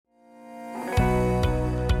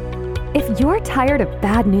If you're tired of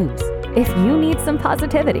bad news, if you need some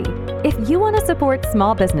positivity, if you want to support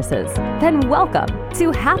small businesses, then welcome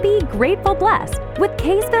to Happy, Grateful, Blessed with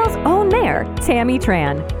Kaysville's own mayor, Tammy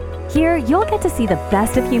Tran. Here, you'll get to see the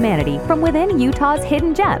best of humanity from within Utah's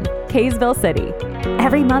hidden gem, Kaysville City.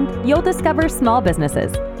 Every month, you'll discover small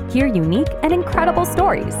businesses, hear unique and incredible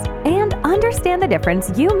stories, and understand the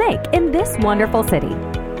difference you make in this wonderful city.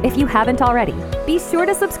 If you haven't already, be sure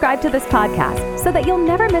to subscribe to this podcast so that you'll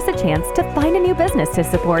never miss a chance to find a new business to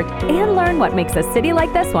support and learn what makes a city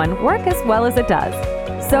like this one work as well as it does.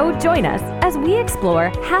 So join us as we explore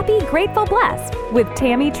Happy, Grateful, Blessed with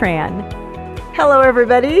Tammy Tran. Hello,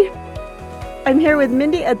 everybody. I'm here with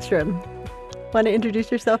Mindy Edstrom. Want to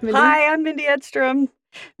introduce yourself, Mindy? Hi, I'm Mindy Edstrom.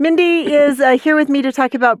 Mindy is here with me to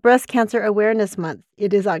talk about Breast Cancer Awareness Month.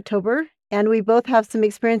 It is October, and we both have some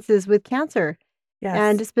experiences with cancer. Yes.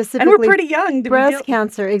 And specifically, and we're pretty young to breast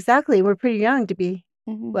cancer. Exactly. We're pretty young to be,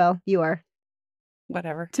 well, you are.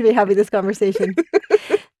 Whatever. To be having this conversation.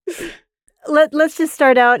 Let's just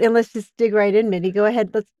start out and let's just dig right in, Mindy. Go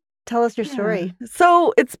ahead. Let's tell us your story.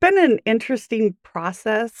 So it's been an interesting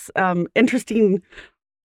process.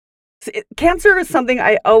 Cancer is something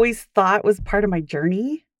I always thought was part of my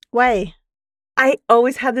journey. Why? I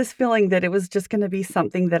always had this feeling that it was just going to be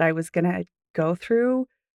something that I was going to go through.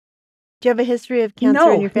 Do you have a history of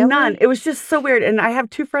cancer in your family? None. It was just so weird. And I have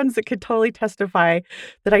two friends that could totally testify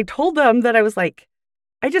that I told them that I was like,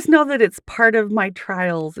 I just know that it's part of my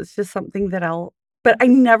trials. It's just something that but I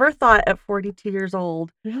never thought at 42 years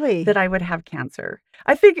old really that I would have cancer.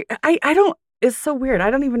 I figure, I don't, it's so weird.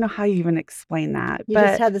 I don't even know how you even explain that. You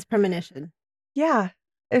just had this premonition. Yeah.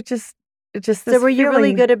 It just this So were you really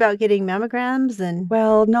feeling. good about getting mammograms and?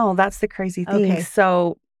 Well, no, that's the crazy thing. Okay.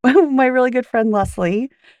 So my really good friend,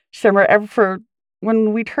 Leslie Shimmer,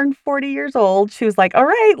 when we turned 40 years old, she was like, all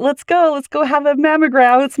right, let's go have a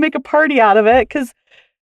mammogram. Let's make a party out of it. Because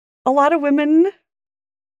a lot of women,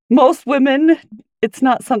 most women, it's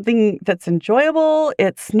not something that's enjoyable.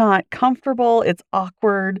 It's not comfortable. It's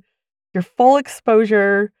awkward. You're full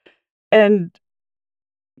exposure. And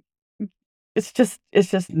it's just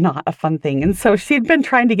not a fun thing. And so she'd been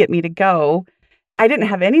trying to get me to go. I didn't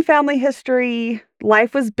have any family history.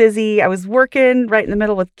 Life was busy. I was working right in the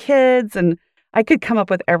middle with kids, and I could come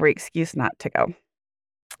up with every excuse not to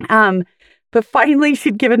go. But finally,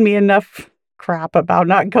 she'd given me enough crap about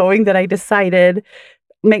not going that I decided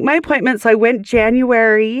make my appointment. So I went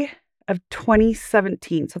January of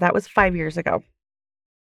 2017. So that was 5 years ago.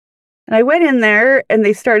 And I went in there, and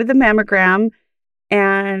they started the mammogram,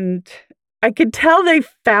 and I could tell they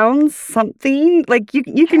found something. Like you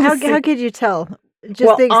can just how could you tell?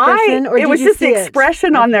 Just the expression, or it was just the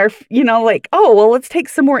expression on there. Like, oh well, let's take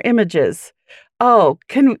some more images. Oh,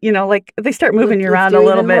 like they start moving you around a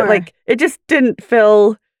little bit. Like it just didn't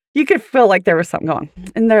feel. You could feel like there was something going.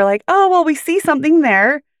 And they're like, oh well, we see something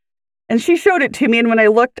there. And she showed it to me, and when I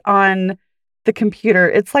looked on the computer,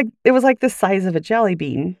 it was like the size of a jelly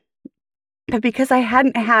bean. But because I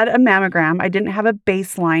hadn't had a mammogram, I didn't have a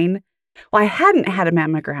baseline. Well, I hadn't had a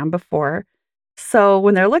mammogram before. So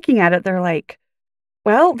when they're looking at it, they're like,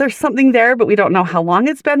 well, there's something there, but we don't know how long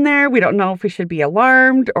it's been there. We don't know if we should be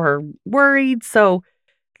alarmed or worried. So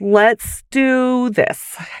let's do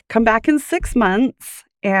this. Come back in 6 months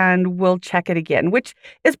and we'll check it again, which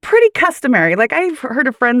is pretty customary. Like I've heard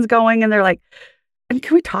of friends going and they're like, and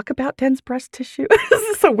can we talk about dense breast tissue? This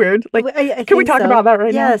is so weird. Like, can we talk about that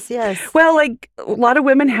right now? Yes. Well, like a lot of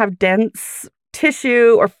women have dense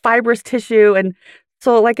tissue or fibrous tissue. And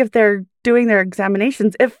so like if they're doing their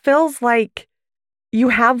examinations, it feels like you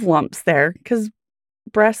have lumps there because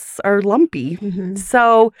breasts are lumpy. Mm-hmm.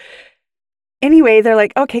 So anyway, they're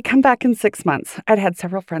like, okay, come back in 6 months. I'd had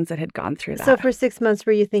several friends that had gone through that. So for 6 months,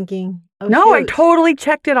 were you thinking, oh, no, shoot. I totally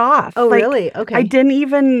checked it off. Oh, like, really? Okay. I didn't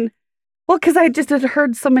even, well, because I just had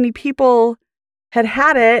heard so many people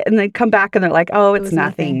had it and they'd come back and they're like, oh, it's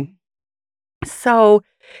nothing. So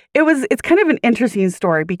it's kind of an interesting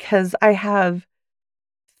story because I've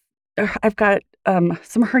got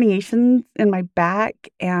some herniations in my back,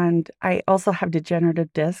 and I also have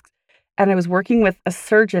degenerative discs. And I was working with a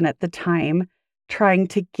surgeon at the time trying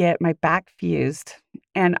to get my back fused.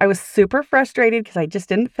 And I was super frustrated because I just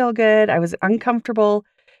didn't feel good. I was uncomfortable.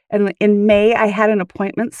 And in May, I had an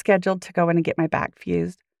appointment scheduled to go in and get my back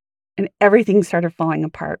fused. And everything started falling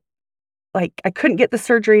apart. Like I couldn't get the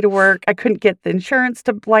surgery to work. I couldn't get the insurance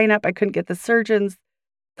to line up. I couldn't get the surgeons,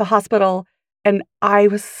 the hospital. And I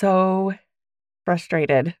was so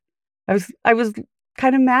frustrated. I was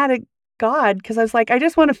kind of mad at God because I was like, I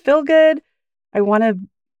just want to feel good. I want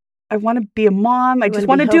to be a mom. I just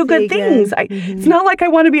want to do good things. It's not like I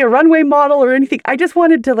want to be a runway model or anything. I just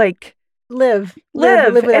wanted to like live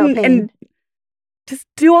live without pain. and just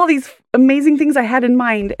do all these amazing things I had in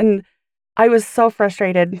mind. And I was so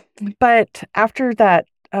frustrated. But after that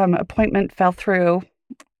appointment fell through,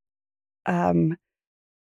 I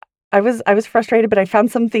was frustrated, but I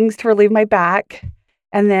found some things to relieve my back.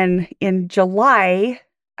 And then in July,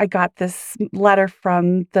 I got this letter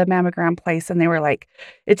from the mammogram place, and they were like,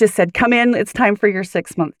 it just said, come in, it's time for your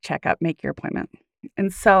 6-month checkup, make your appointment.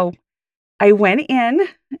 And so I went in,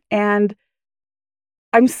 and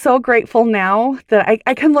I'm so grateful now that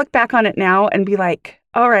I can look back on it now and be like,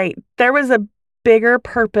 all right, there was a bigger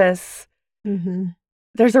purpose. Mm-hmm.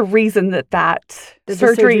 There's a reason that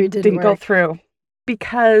surgery didn't go through,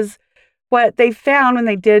 because what they found when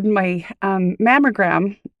they did my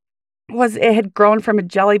mammogram was it had grown from a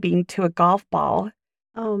jelly bean to a golf ball,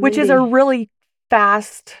 which is a really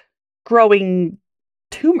fast growing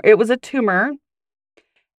tumor. It was a tumor.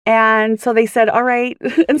 And so they said, all right.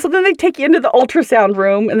 And so then they take you into the ultrasound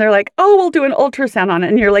room and they're like, oh, we'll do an ultrasound on it.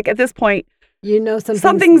 And you're like, at this point,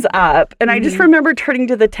 something's up. And I just remember turning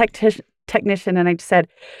to the technician and I said,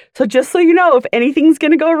 so just so you know, if anything's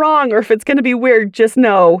going to go wrong or if it's going to be weird, just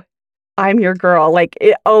know I'm your girl. Like,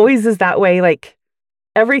 it always is that way. Like,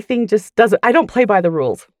 everything just doesn't, I don't play by the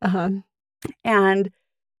rules. And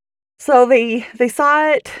so they saw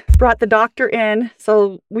it, brought the doctor in.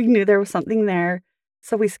 So we knew there was something there.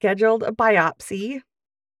 So we scheduled a biopsy.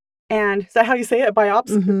 And is that how you say it? A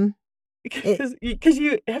biopsy? Because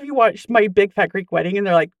have you watched My Big Fat Greek Wedding? And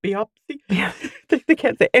they're like, biopsy? Yeah. they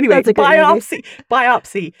can't say. Anyway,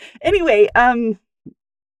 biopsy. Anyway,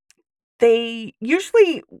 they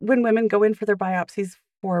usually, when women go in for their biopsies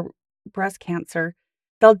for breast cancer,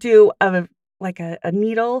 they'll do a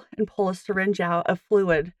needle and pull a syringe out of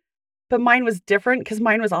fluid. But mine was different because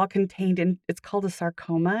mine was all contained in, it's called a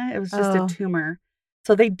sarcoma. It was just a tumor.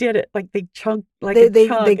 So they did it like they chunked like a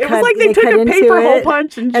chunk. It was like they took a paper hole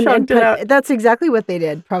punch and chunked it out. That's exactly what they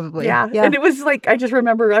did, probably. Yeah. And it was like, I just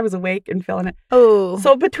remember I was awake and feeling it. Oh.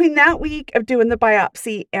 So between that week of doing the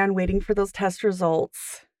biopsy and waiting for those test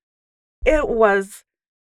results, it was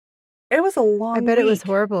a long week. I bet it was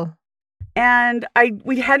horrible. And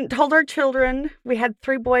we hadn't told our children. We had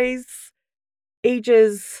 3 boys,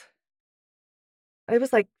 ages, it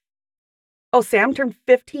was like, Sam turned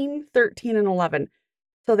 15, 13, and 11.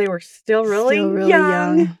 So they were still really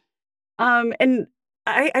young. And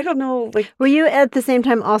I don't know, like. Were you at the same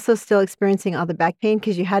time also still experiencing all the back pain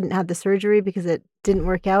because you hadn't had the surgery because it didn't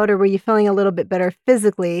work out? Or were you feeling a little bit better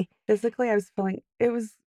physically? Physically, I was feeling, it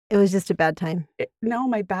was just a bad time. No,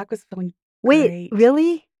 my back was feeling great.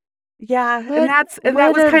 Really? Yeah. That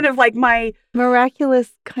was kind of like my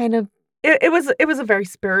miraculous kind of. It was a very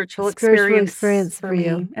spiritual experience for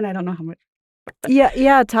you. Me. And I don't know how much.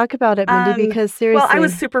 Yeah. Talk about it, Mindy, because seriously. Well, I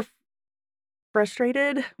was super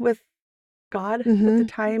frustrated with God at the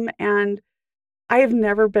time. And I have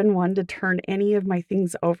never been one to turn any of my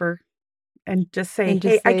things over and just say,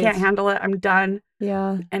 I can't handle it. I'm done.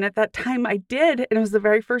 Yeah. And at that time I did. And it was the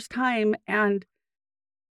very first time. And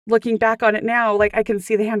looking back on it now, like I can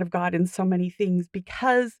see the hand of God in so many things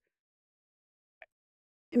because.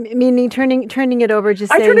 Meaning turning it over, I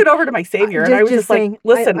turned it over to my Savior, and I was just saying, like,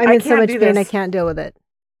 listen, I'm in so much pain, I can't deal with it.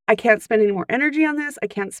 I can't spend any more energy on this. I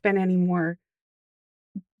can't spend any more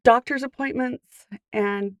doctor's appointments,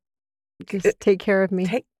 and just take care of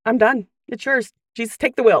me. I'm done. It's yours. Jesus,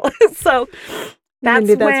 take the wheel. So that's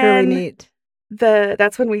really neat.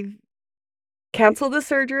 That's when we cancel the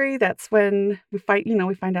surgery. That's when we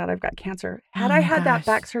find out I've got cancer. Had I had that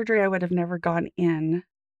back surgery, I would have never gone in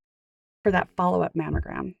for that follow-up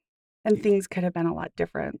mammogram, and things could have been a lot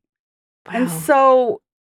different. Wow. And so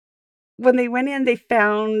when they went in,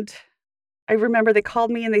 I remember they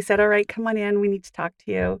called me and they said, all right, come on in. We need to talk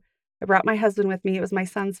to you. I brought my husband with me. It was my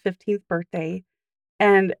son's 15th birthday.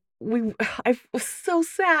 And I was so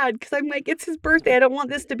sad because I'm like, it's his birthday. I don't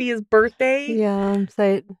want this to be his birthday. Yeah.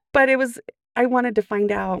 But I wanted to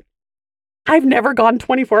find out. I've never gone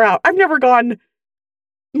 24 hours. I've never gone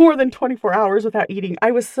more than 24 hours without eating.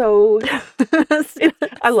 I was so,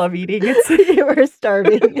 I love eating. You were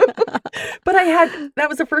starving. But that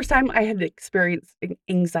was the first time I had experienced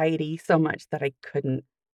anxiety so much that I couldn't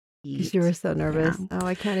eat. Because you were so nervous. Yeah. Oh,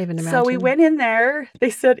 I can't even imagine. So we went in there, they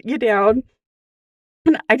set you down.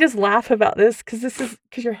 And I just laugh about this because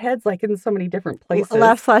your head's like in so many different places.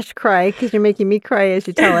 Laugh/cry because you're making me cry as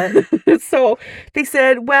you tell it. So they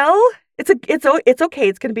said, well, it's okay.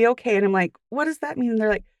 It's going to be okay. And I'm like, what does that mean? And they're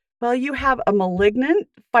like, well, you have a malignant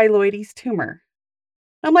phylloides tumor.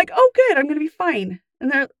 I'm like, oh, good. I'm going to be fine.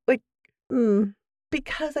 And they're like,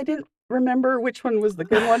 because I didn't remember which one was the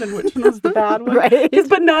good one and which one was the bad one. Right. Because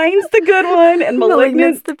benign's the good one and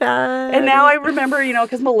malignant's the bad. And now I remember,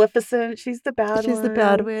 because Maleficent, she's the bad one. She's the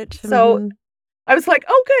bad witch. So I was like,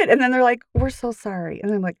 oh, good. And then they're like, we're so sorry.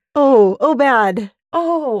 And I'm like, oh, bad.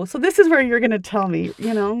 Oh, so this is where you're going to tell me,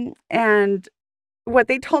 And what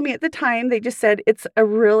they told me at the time, they just said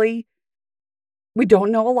we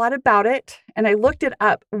don't know a lot about it. And I looked it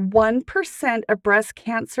up. 1% of breast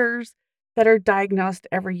cancers that are diagnosed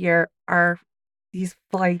every year are these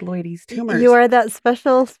phylloides tumors. You are that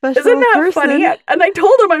special Isn't that person. funny? And I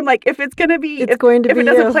told him, I'm like, if it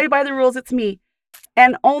doesn't play by the rules, it's me.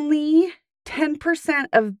 And only 10%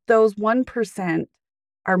 of those 1%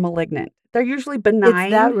 are malignant. They're usually benign.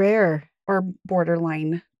 It's that rare. Or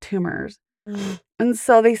borderline tumors. And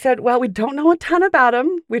so they said, well, we don't know a ton about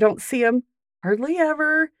them. We don't see them hardly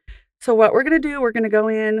ever. So what we're going to do, we're going to go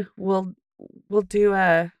in, we'll do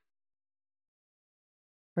where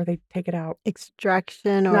they take it out.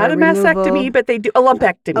 Extraction or not a removal. mastectomy, but they do a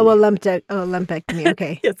lumpectomy. A lumpectomy.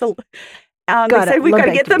 Okay. Yes. They said we got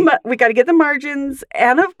to get the margins,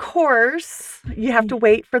 and of course you have to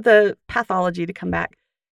wait for the pathology to come back.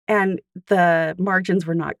 And the margins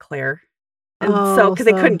were not clear, and because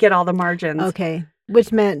they couldn't get all the margins. Okay,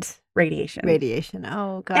 which meant radiation. Radiation.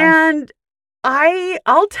 Oh gosh. And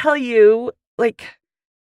I'll tell you, like,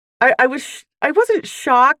 I wasn't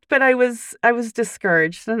shocked, but I was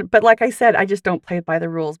discouraged. But like I said, I just don't play by the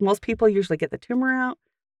rules. Most people usually get the tumor out,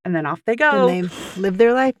 and then off they go. And they live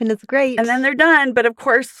their life, and it's great. And then they're done. But of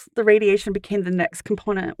course, the radiation became the next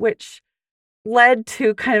component, which led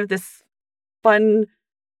to kind of this fun,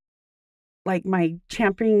 like my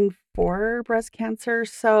championing for breast cancer.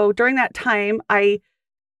 So during that time,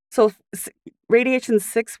 radiation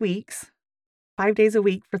 6 weeks, 5 days a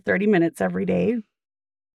week for 30 minutes every day.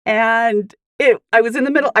 And I was in the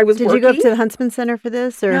middle. I was working. Did you go up to the Huntsman Center for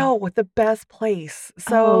this? Or? No, the best place.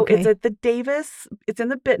 So it's at the Davis. It's in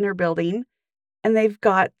the Bittner building. And they've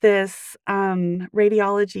got this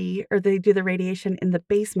radiology, or they do the radiation in the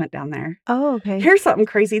basement down there. Oh, okay. Here's something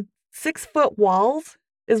crazy. 6-foot walls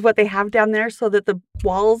is what they have down there so that the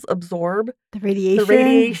walls absorb the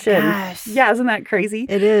radiation. Gosh. Yeah, isn't that crazy?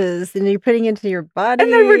 It is. And you're putting it into your body.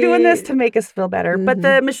 And then we're doing this to make us feel better. Mm-hmm. But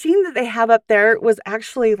the machine that they have up there was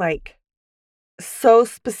actually like so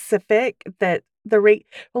specific that a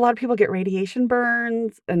lot of people get radiation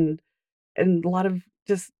burns and a lot of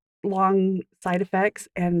just long side effects.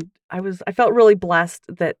 And I felt really blessed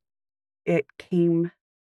that it came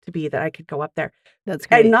to be that I could go up there. That's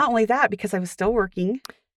great. And not only that, because I was still working.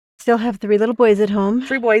 Still have 3 little boys at home.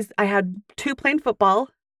 3 boys. I had 2 playing football,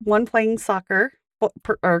 1 playing soccer,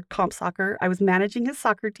 or comp soccer. I was managing his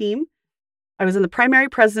soccer team. I was in the primary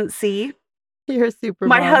presidency. You're a super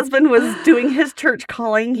My mom. husband was doing his church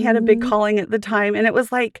calling. He had a big calling at the time. And it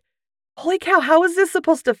was like, holy cow, how is this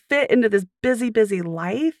supposed to fit into this busy, busy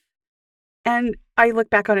life? And I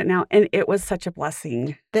look back on it now, and it was such a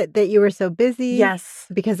blessing. That you were so busy? Yes.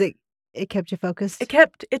 Because it kept you focused?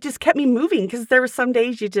 It just kept me moving, because there were some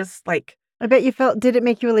days you just like... I bet you did it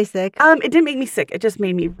make you really sick? It didn't make me sick. It just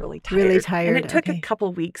made me really tired. Really tired. And it took a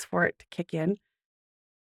couple weeks for it to kick in.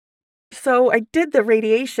 So I did the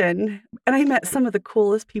radiation, and I met some of the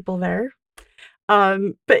coolest people there.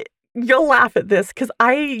 But you'll laugh at this, because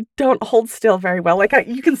I don't hold still very well. Like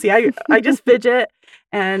you can see, I just fidget,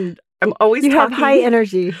 and I'm always talking. You have high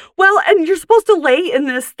energy. Well, and you're supposed to lay in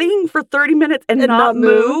this thing for 30 minutes and not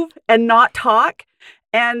move and not talk.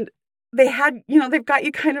 And they've got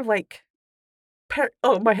you kind of like,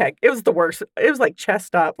 oh my heck, it was the worst. It was like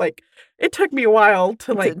chest up. Like it took me a while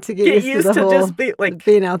to get used to just be like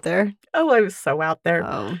being out there. Oh, I was so out there.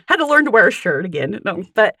 Oh. Had to learn to wear a shirt again. No,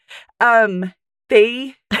 but I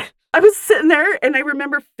was sitting there, and I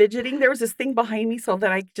remember fidgeting. There was this thing behind me so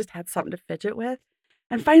that I just had something to fidget with.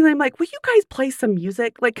 And finally, I'm like, will you guys play some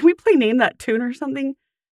music? Like, can we play Name That Tune or something?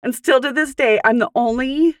 And still to this day, I'm the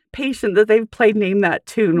only patient that they've played Name That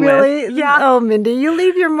Tune with. Really? Yeah. Oh, Mindy, you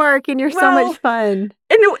leave your mark, and you're so much fun.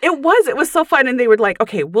 And it was so fun. And they were like,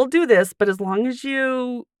 okay, we'll do this, but as long as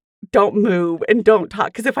you don't move and don't talk.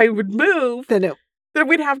 Because if I would move, then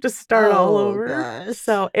we'd have to start all over. Gosh.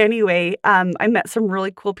 So anyway, I met some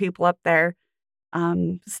really cool people up there.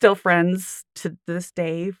 Still friends to this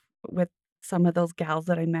day with some of those gals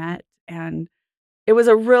that I met. And it was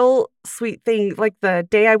a real sweet thing. Like the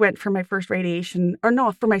day I went for my first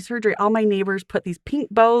for my surgery, all my neighbors put these pink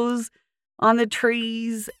bows on the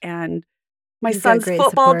trees, and my son's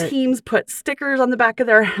football teams put stickers on the back of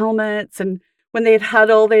their helmets. And when they'd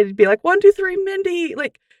huddle, they'd be like, 1, 2, 3, Mindy.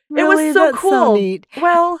 Like, really? It was so That's cool. So neat.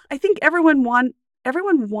 Well, I think everyone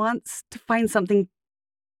wants to find something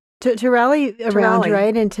To rally around, rally.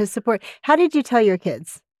 right? And to support. How did you tell your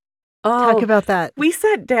kids? Oh, Talk about that. we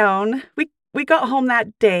sat down. We got home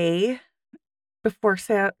that day before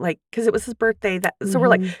because it was his birthday. So we're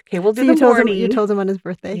like, okay, we'll do So the morning. you told him on his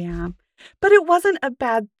birthday. Yeah, but it wasn't a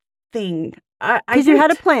bad thing. Because you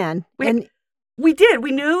had a plan. We did.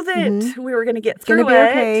 We knew that we were going to get through it.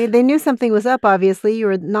 Okay. They knew something was up, obviously. You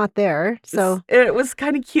were not there. So it was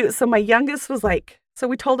kind of cute. So my youngest was like, so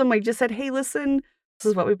we told him, we just said, hey, listen, this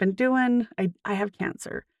is what we've been doing. I have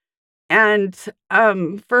cancer. And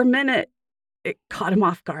for a minute, it caught him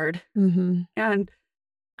off guard. Mm-hmm. And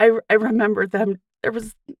I remember them.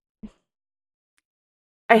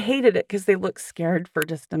 I hated it because they looked scared for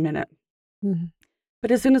just a minute. Mm-hmm. But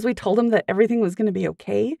as soon as we told them that everything was going to be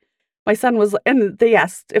okay, my son was, and they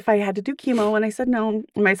asked if I had to do chemo, and I said no.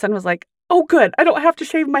 And my son was like, oh, good. I don't have to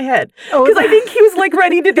shave my head. Because I think he was like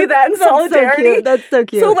ready to do that in solidarity. That's so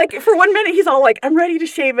cute. So like for 1 minute, he's all like, I'm ready to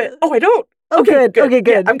shave it. Oh, I don't. Oh, good. Okay,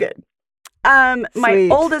 good. Yeah, I'm good. My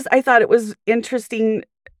oldest, I thought it was interesting,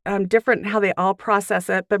 different how they all process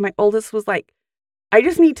it. But my oldest was like, I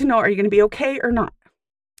just need to know, are you going to be okay or not?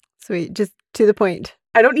 Sweet. Just to the point.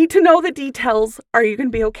 I don't need to know the details. Are you going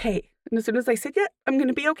to be okay? And as soon as I said, yeah, I'm going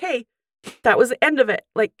to be okay, that was the end of it.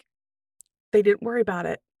 Like, they didn't worry about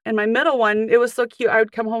it. And my middle one, it was so cute. I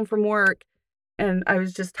would come home from work and I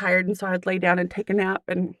was just tired. And so I'd lay down and take a nap.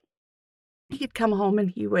 And he'd come home and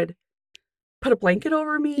he would put a blanket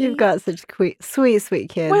over me. You've got such sweet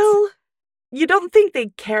kids. Well, you don't think they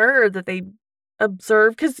care or that they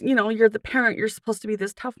observe because, you're the parent. You're supposed to be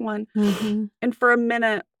this tough one. Mm-hmm. And for a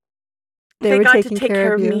minute, they got to take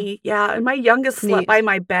care of me. Yeah. And my youngest slept by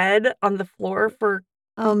my bed on the floor for.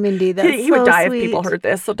 Oh, Mindy, that's he would die sweet. if people heard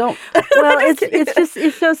this, so don't. Well,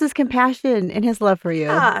 it shows his compassion and his love for you.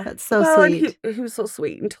 Yeah. That's so sweet. He was so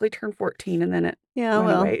sweet until he turned 14, and then it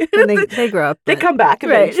went away. And they grow up. They come back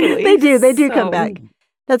eventually. Right. They do come back.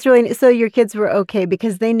 That's really, so your kids were okay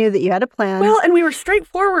because they knew that you had a plan. Well, and we were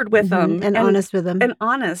straightforward with them. And honest with them. And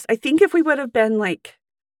honest. I think if we would have been like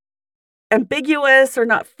ambiguous or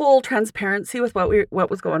not full transparency with what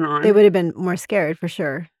was going on, they would have been more scared for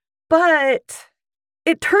sure. But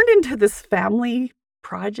it turned into this family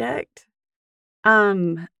project.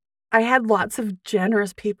 I had lots of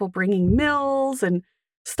generous people bringing meals and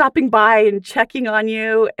stopping by and checking on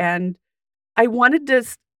you. And I wanted to,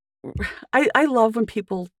 I love when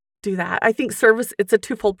people do that. I think service, it's a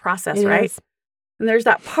twofold process, right? Is. And there's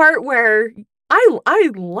that part where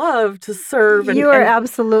I love to serve. You are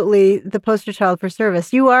absolutely the poster child for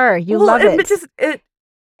service. You are. You love it.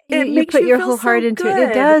 You put your whole heart into it.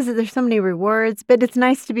 It does. There's so many rewards, but it's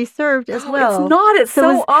nice to be served as well. It's not. It's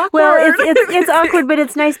so awkward. Well, it's awkward, but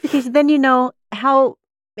it's nice because then you know how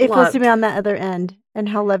it feels to be on that other end and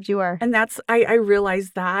how loved you are. And I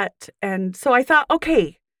realized that. And so I thought,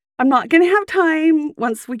 okay, I'm not going to have time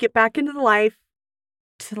once we get back into the life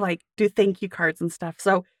to like do thank you cards and stuff.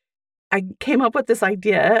 So I came up with this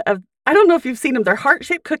idea of, I don't know if you've seen them. They're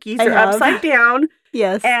heart-shaped cookies. They're upside down.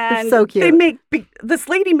 Yes, and so cute. This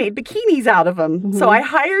lady made bikinis out of them. Mm-hmm. So I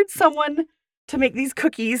hired someone to make these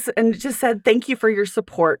cookies and just said, thank you for your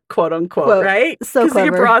support, quote unquote, right? So clever. Because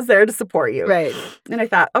your bra's there to support you. Right. And I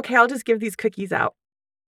thought, okay, I'll just give these cookies out.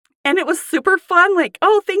 And it was super fun. Like,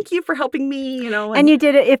 oh, thank you for helping me, And you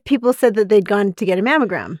did it if people said that they'd gone to get a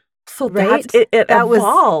mammogram. So right? It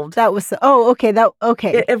evolved.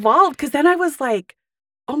 Okay. It evolved because then I was like,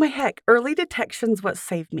 oh my heck, early detection's what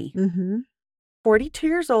saved me. Mm-hmm. 42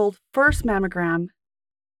 years old, first mammogram.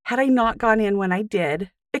 Had I not gone in when I did,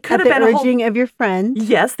 it could have been a urging of your friend.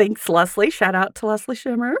 Yes, thanks, Leslie. Shout out to Leslie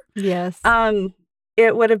Shimmer. Yes.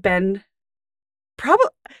 It would have been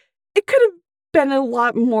it could have been a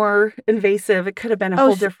lot more invasive. It could have been a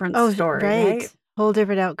whole different story. Right? Whole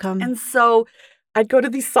different outcome. And so I'd go to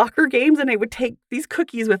these soccer games and I would take these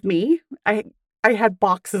cookies with me. I had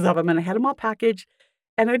boxes of them and I had them all packaged.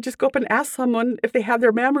 And I'd just go up and ask someone if they had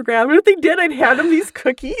their mammogram. And if they did, I'd hand them these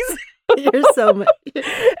cookies. You're so much. And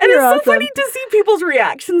it's awesome. So funny to see people's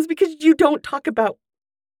reactions because you don't talk about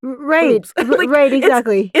boobs. Right,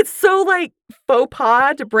 exactly. It's so like faux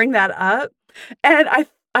pas to bring that up. And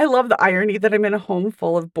I love the irony that I'm in a home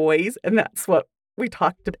full of boys. And that's what we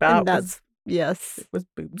talked about. And yes. It was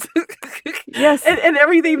boobs. Yes. And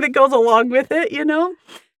everything that goes along with it,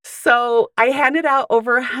 So I handed out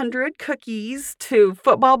over 100 cookies to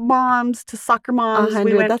football moms, to soccer moms.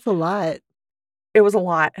 100, that's a lot. It was a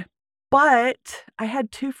lot. But I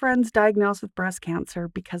had 2 friends diagnosed with breast cancer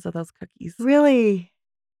because of those cookies. Really?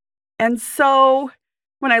 And so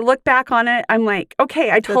when I look back on it, I'm like, okay,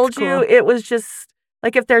 I told you it was just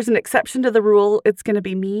like if there's an exception to the rule, it's going to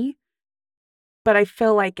be me. But I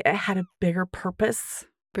feel like it had a bigger purpose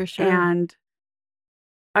For sure. And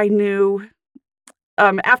I knew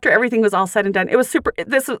after everything was all said and done, it was super.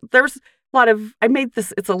 There was a lot of. I made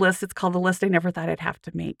this. It's a list. It's called the list I never thought I'd have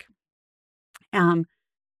to make.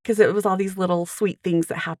 Because it was all these little sweet things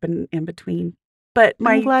that happened in between. But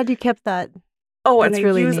I'm glad you kept that. Oh, that's and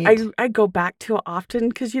really neat. I go back to it often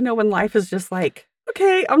because when life is just like,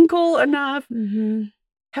 okay, uncle, enough.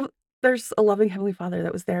 Mm-hmm. There's a loving Heavenly Father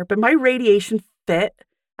that was there, but my radiation fit.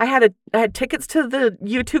 I had tickets to the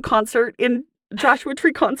U2 concert in Joshua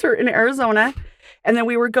Tree concert in Arizona, and then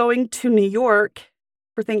we were going to New York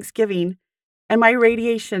for Thanksgiving, and my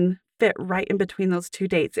radiation fit right in between those two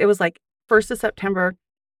dates. It was like 1st of September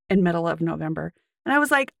and middle of November, and I was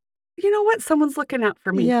like, you know what? Someone's looking out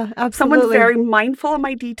for me. Yeah, absolutely. Someone's very mindful of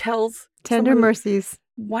my details. Tender mercies.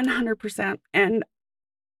 100%. And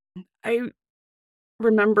I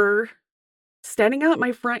remember standing out in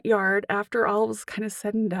my front yard after all was kind of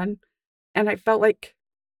said and done. And I felt like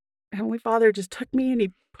Heavenly Father just took me and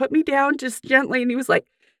he put me down just gently. And he was like,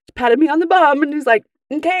 patted me on the bum. And he's like,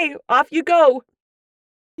 okay, off you go.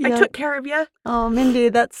 Yeah. I took care of you. Oh, Mindy,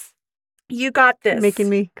 you got this. Making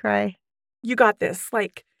me cry. You got this.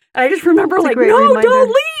 Like, I just remember no, reminder. Don't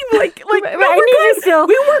leave. Like we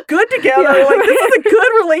were good together. Yeah. Like, this is a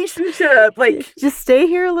good relationship. Like, just stay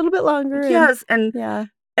here a little bit longer. Yes. And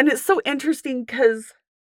it's so interesting because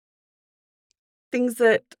things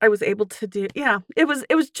that I was able to do. Yeah, it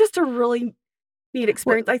was just a really neat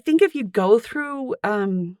experience. I think if you go through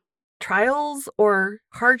trials or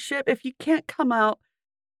hardship, if you can't come out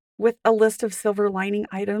with a list of silver lining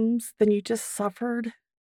items, then you just suffered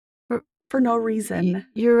for no reason.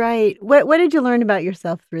 You're right. What did you learn about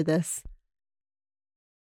yourself through this?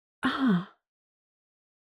 I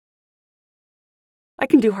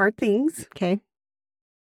can do hard things. Okay.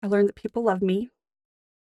 I learned that people love me.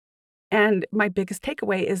 And my biggest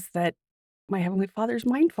takeaway is that my Heavenly Father's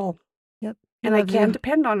mindful. Yep. And I can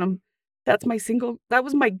depend on him. That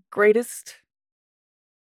was my greatest,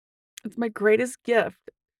 it's my greatest gift.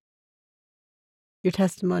 Your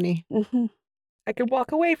testimony. Mm-hmm. I could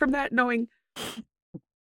walk away from that knowing,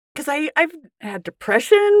 because I've had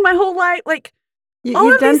depression my whole life. Like,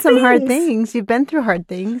 you've done some hard things. You've been through hard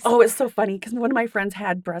things. Oh, it's so funny because one of my friends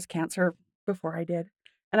had breast cancer before I did.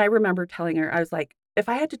 And I remember telling her, I was like, if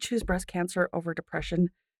I had to choose breast cancer over depression,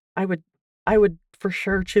 I would for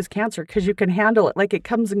sure choose cancer because you can handle it. Like, it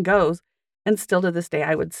comes and goes. And still to this day,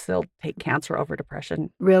 I would still take cancer over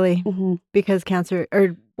depression. Really? Mm-hmm. Because cancer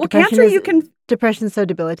depression's so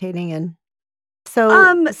debilitating and so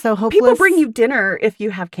hopeless. People bring you dinner if you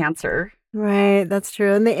have cancer. Right, that's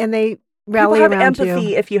true. And they rally around you. People have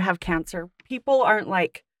empathy if you have cancer. People aren't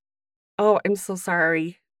like, oh, I'm so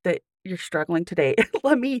sorry that you're struggling today.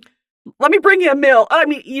 Let me bring you a meal. I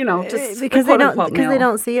mean, just because they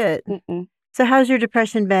don't see it. Mm-mm. So how's your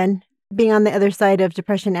depression been, being on the other side of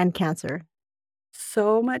depression and cancer?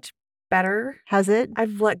 So much better. Has it?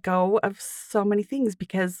 I've let go of so many things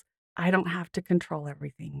because I don't have to control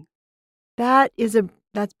everything.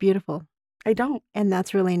 That's beautiful. I don't. And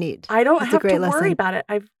that's really neat. I don't have to worry about it.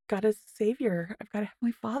 I've got a Savior. I've got a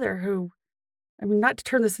Heavenly Father who, I mean, not to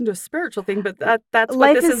turn this into a spiritual thing, but that's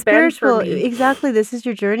what this has been for me. Exactly. This is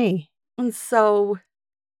your journey. And so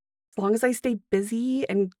as long as I stay busy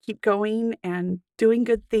and keep going and doing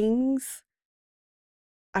good things,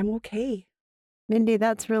 I'm okay. Mindy,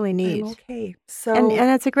 that's really neat. I'm okay. So,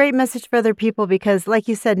 and it's a great message for other people because, like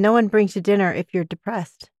you said, no one brings you dinner if you're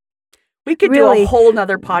depressed. We could do a whole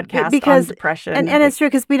nother podcast on depression. And it's true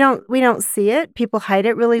because we don't see it. People hide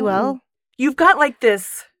it really well. You've got like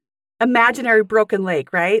this imaginary broken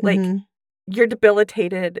leg, right? Like you're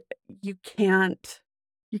debilitated. You can't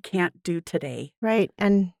do today. Right.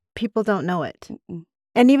 And people don't know it. Mm-mm.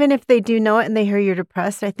 And even if they do know it and they hear you're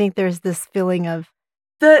depressed, I think there's this feeling of,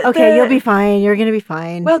 you'll be fine. You're going to be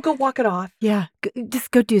fine. Well, go walk it off. Yeah.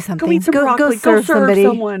 Just go do something. Go eat some broccoli. Go serve somebody.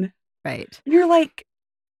 Someone. Right. And you're like,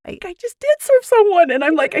 I just did serve someone. And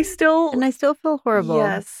I'm like, I still feel horrible.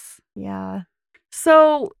 Yes. Yeah.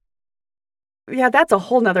 So, yeah, that's a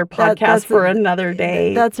whole nother podcast for another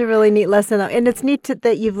day. That's a really neat lesson, though. And it's neat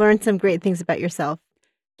that you've learned some great things about yourself.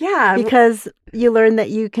 Yeah. Because you learn that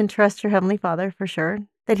you can trust your Heavenly Father for sure,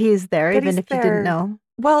 that He's there, even if you didn't know.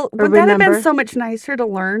 Well, would that have been so much nicer to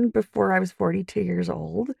learn before I was 42 years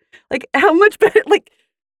old? Like, how much better? Like,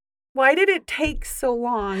 why did it take so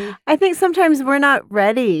long? I think sometimes we're not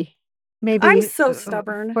ready. Maybe I'm so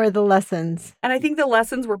stubborn for the lessons. And I think the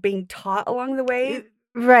lessons were being taught along the way.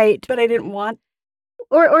 Right. But I didn't want.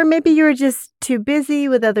 Or maybe you were just too busy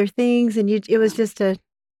with other things and it was just to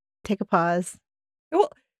take a pause.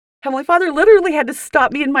 Well, Heavenly Father literally had to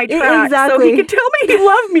stop me in my tracks exactly. so he could tell me he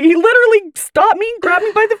loved me. He literally stopped me, grabbed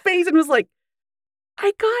me by the face, and was like,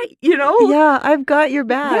 I got, Yeah, I've got your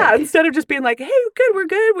back. Yeah, instead of just being like, hey, we're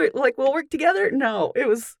good. We'll work together. No, it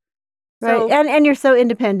was... Right. So, and you're so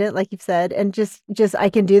independent, like you've said, and just I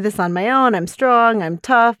can do this on my own. I'm strong. I'm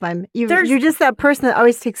tough. You're just that person that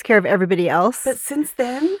always takes care of everybody else. But since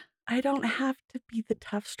then, I don't have to be the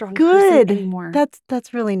tough, strong person anymore.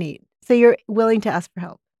 That's really neat. So you're willing to ask for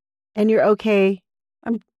help, and you're okay.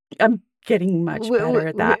 I'm getting much better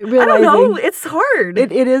at that. I don't know. It's hard.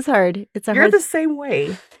 It is hard. You're the same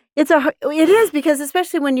way. It is, because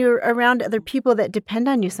especially when you're around other people that depend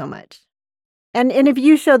on you so much. And if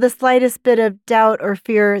you show the slightest bit of doubt or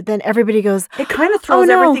fear, then everybody goes, it kind of throws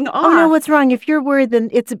everything off. Oh no, what's wrong? If you're worried, then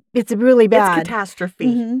it's really bad. It's catastrophe.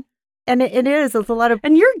 Mm-hmm. And it is. It's a lot of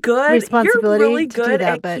and you're good. Responsibility. You're really good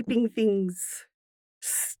at keeping things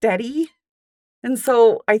steady. And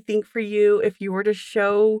so I think for you, if you were to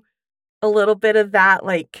show a little bit of that,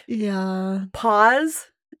 pause,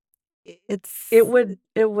 it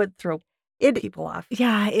would throw people off.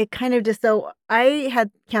 Yeah, it kind of just... So I had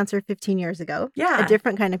cancer 15 years ago. Yeah. A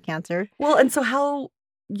different kind of cancer. Well, and so how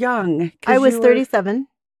young? I was 37,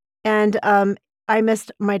 and I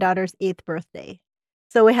missed my daughter's 8th birthday.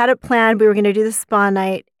 So we had it planned. We were going to do the spa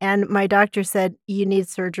night, and my doctor said, you need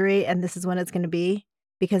surgery, and this is when it's going to be,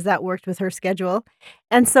 because that worked with her schedule.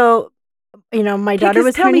 And so, my daughter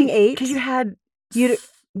was turning 8. Because you had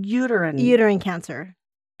uterine cancer.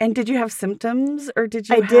 And did you have symptoms, or did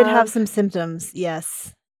you? I did have some symptoms,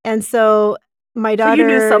 yes. And so my daughter... So you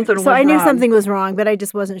knew something was wrong. I knew something was wrong, but I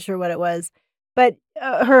just wasn't sure what it was. But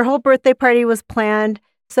her whole birthday party was planned.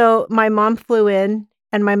 So my mom flew in,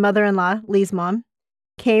 and my mother-in-law, Lee's mom,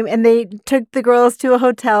 came, and they took the girls to a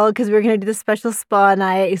hotel because we were going to do the special spa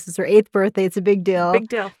night. This is her 8th birthday. It's a big deal. Big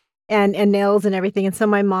deal. And nails and everything. And so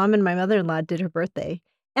my mom and my mother-in-law did her birthday.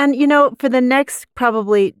 And, for the next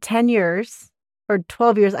probably 10 years... or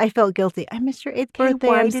 12 years, I felt guilty. I missed your 8th birthday.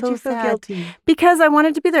 Why I'm did so you feel sad. guilty? Because I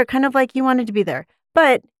wanted to be there, kind of like you wanted to be there.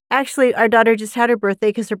 But actually, our daughter just had her birthday,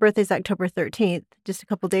 because her birthday's October 13th, just a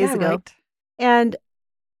couple days ago. Right. And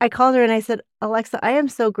I called her and I said, Alexa, I am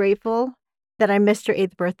so grateful that I missed your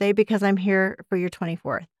 8th birthday, because I'm here for your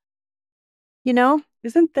 24th.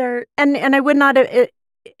 Isn't there... And I would not have...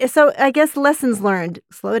 So I guess lessons learned.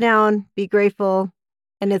 Slow down, be grateful,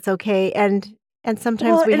 and it's okay. And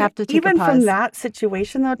sometimes we have to take a pause. Even from that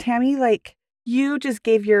situation, though, Tammy, you just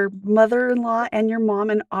gave your mother-in-law and your mom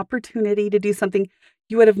an opportunity to do something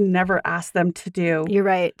you would have never asked them to do. You're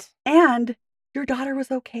right. And your daughter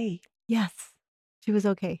was okay. Yes, she was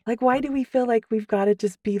okay. Why do we feel like we've got to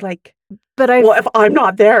just be But if I'm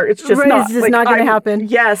not there, it's just not. It's just not going to happen.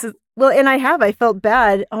 Yes. Well, and I felt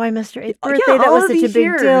bad. Oh, I missed your 8th birthday. Yeah, that was such a big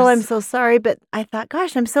years. deal. I'm so sorry. But I thought,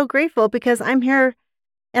 gosh, I'm so grateful, because I'm here.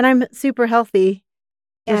 And I'm super healthy,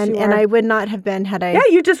 and I would not have been had I... Yeah,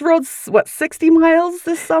 you just rode, 60 miles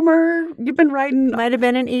this summer? You've been riding... Might have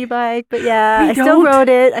been an e-bike, but yeah, I still rode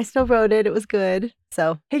it. It was good,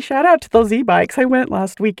 so... Hey, shout out to those e-bikes. I went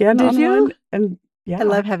last weekend. Did you? One, and yeah. I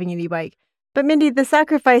love having an e-bike. But Mindy, the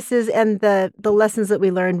sacrifices and the lessons that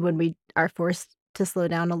we learned when we are forced to slow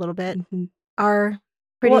down a little bit are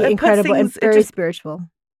pretty incredible and very spiritual.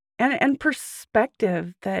 And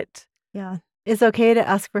perspective that... Yeah. It's okay to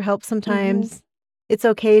ask for help sometimes. It's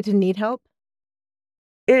okay to need help.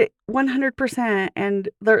 100%. And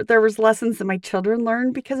there was lessons that my children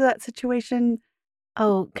learned because of that situation.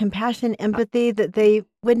 Oh, compassion, empathy that they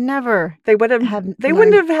would never... They wouldn't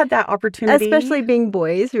have had that opportunity. Especially being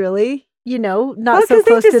boys, really. Not so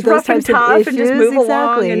close to those types of issues. And just move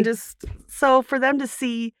along and just... So for them to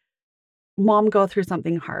see mom go through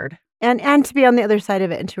something hard. And to be on the other side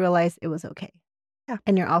of it and to realize it was okay. Yeah.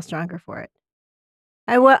 And you're all stronger for it.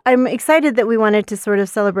 I'm excited that we wanted to sort of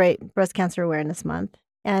celebrate Breast Cancer Awareness Month.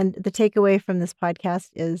 And the takeaway from this podcast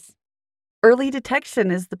is... early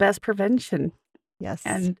detection is the best prevention. Yes.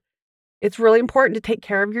 And it's really important to take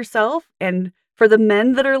care of yourself. And for the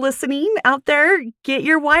men that are listening out there, get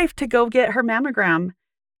your wife to go get her mammogram.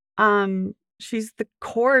 She's the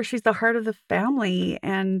core. She's the heart of the family.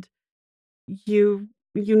 And you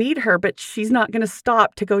need her, but she's not going to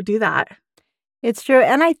stop to go do that. It's true.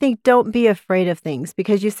 And I think don't be afraid of things,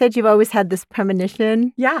 because you said you've always had this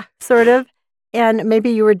premonition. Yeah. Sort of. And maybe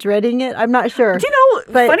you were dreading it. I'm not sure. Do you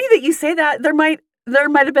know, funny that you say that. There might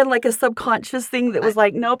have been a subconscious thing that was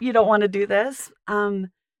nope, you don't want to do this. But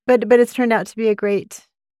it's turned out to be a great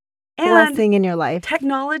blessing in your life.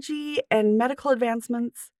 Technology and medical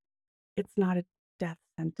advancements, it's not a death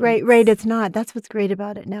sentence. Right. It's not. That's what's great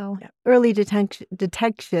about it now. Yep. Early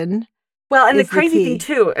detection. Well, and the crazy thing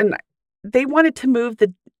too, and they wanted to move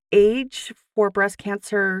age for breast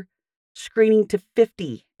cancer screening to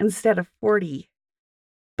 50 instead of 40.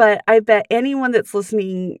 But I bet anyone that's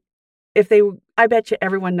listening, I bet you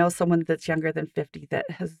everyone knows someone that's younger than 50 that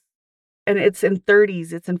has, and it's in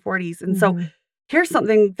 30s, it's in 40s. And so here's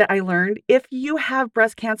something that I learned. If you have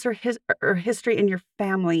breast cancer or history in your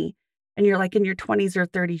family and you're like in your 20s or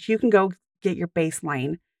 30s, you can go get your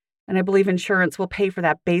baseline. And I believe insurance will pay for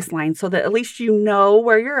that baseline so that at least you know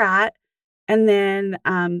where you're at. And then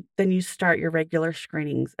you start your regular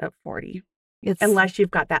screenings at 40, unless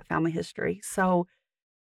you've got that family history. So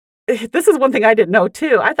this is one thing I didn't know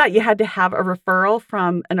too. I thought you had to have a referral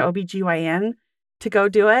from an OBGYN to go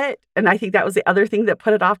do it. And I think that was the other thing that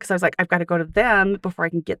put it off, because I was like, I've got to go to them before I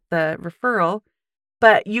can get the referral.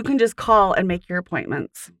 But you can just call and make your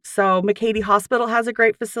appointments. So McCady Hospital has a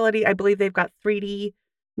great facility. I believe they've got 3D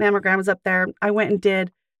mammograms up there. I went and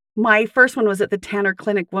did. My first one was at the Tanner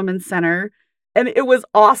Clinic Women's Center, and it was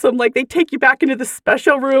awesome. Like, they take you back into the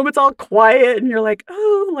special room. It's all quiet, and you're like,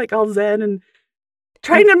 oh, like all zen, and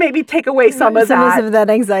trying to maybe take away some of that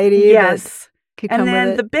anxiety. Yes. And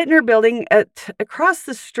then the Bittner building across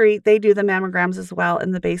the street, they do the mammograms as well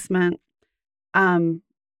in the basement. And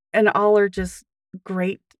all are just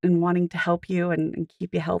great and wanting to help you and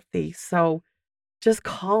keep you healthy. So just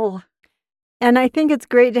call. And I think it's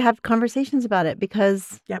great to have conversations about it,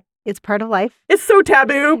 because it's part of life. It's so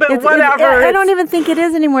taboo, but whatever. I don't even think it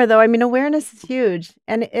is anymore, though. I mean, awareness is huge.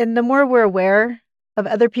 And the more we're aware of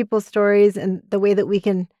other people's stories and the way that we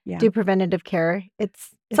can do preventative care,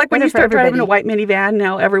 it's like when you start driving a white minivan,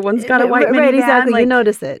 now everyone's got a white minivan. Right, exactly. You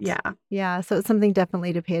notice it. Yeah. Yeah. So it's something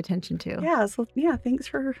definitely to pay attention to. Yeah. So, thanks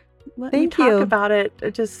for letting me talk about it.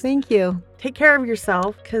 Thank you. Take care of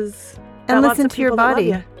yourself, because... And listen to your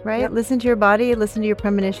body, right? Yep. Listen to your body, listen to your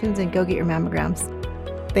premonitions, and go get your mammograms.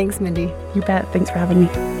 Thanks, Mindy. You bet. Thanks for having me.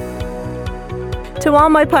 To all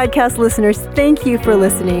my podcast listeners, thank you for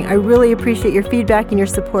listening. I really appreciate your feedback and your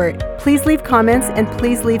support. Please leave comments, and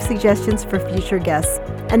please leave suggestions for future guests.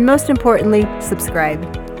 And most importantly,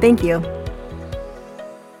 subscribe. Thank you.